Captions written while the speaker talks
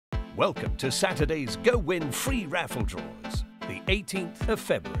Welcome to Saturday's GoWin free raffle draws, the 18th of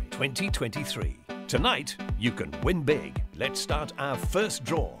February 2023. Tonight, you can win big. Let's start our first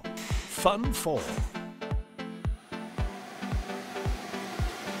draw. Fun 4.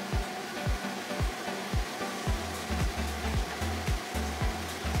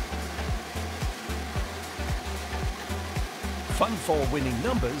 Fun 4 winning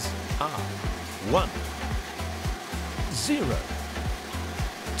numbers are 1, 0,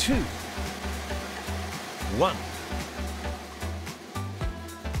 2, 1.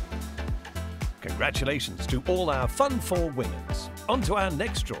 Congratulations to all our Fun 4 winners. On to our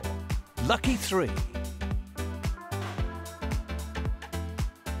next draw, Lucky 3.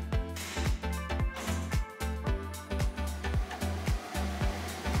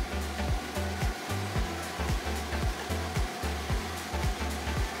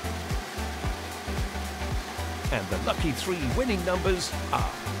 And the lucky 3 winning numbers are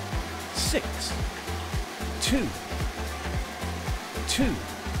 6, 2, 2.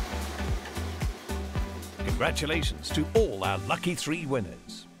 Congratulations to all our lucky 3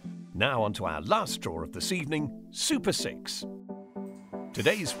 winners. Now on to our last draw of this evening, Super 6.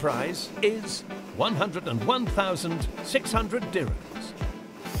 Today's prize is 101,600 dirhams.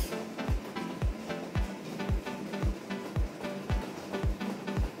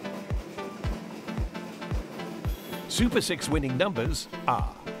 Super 6 winning numbers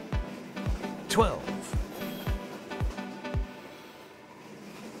are 12,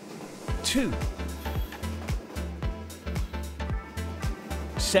 2,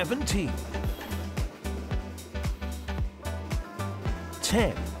 17,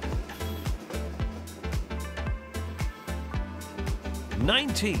 10,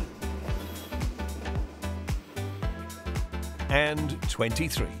 19, and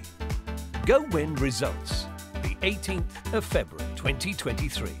 23. GoWin results. The 18th of February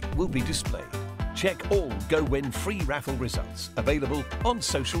 2023 will be displayed. Check all GoWin free raffle results available on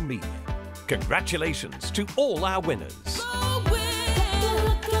social media. Congratulations to all our winners.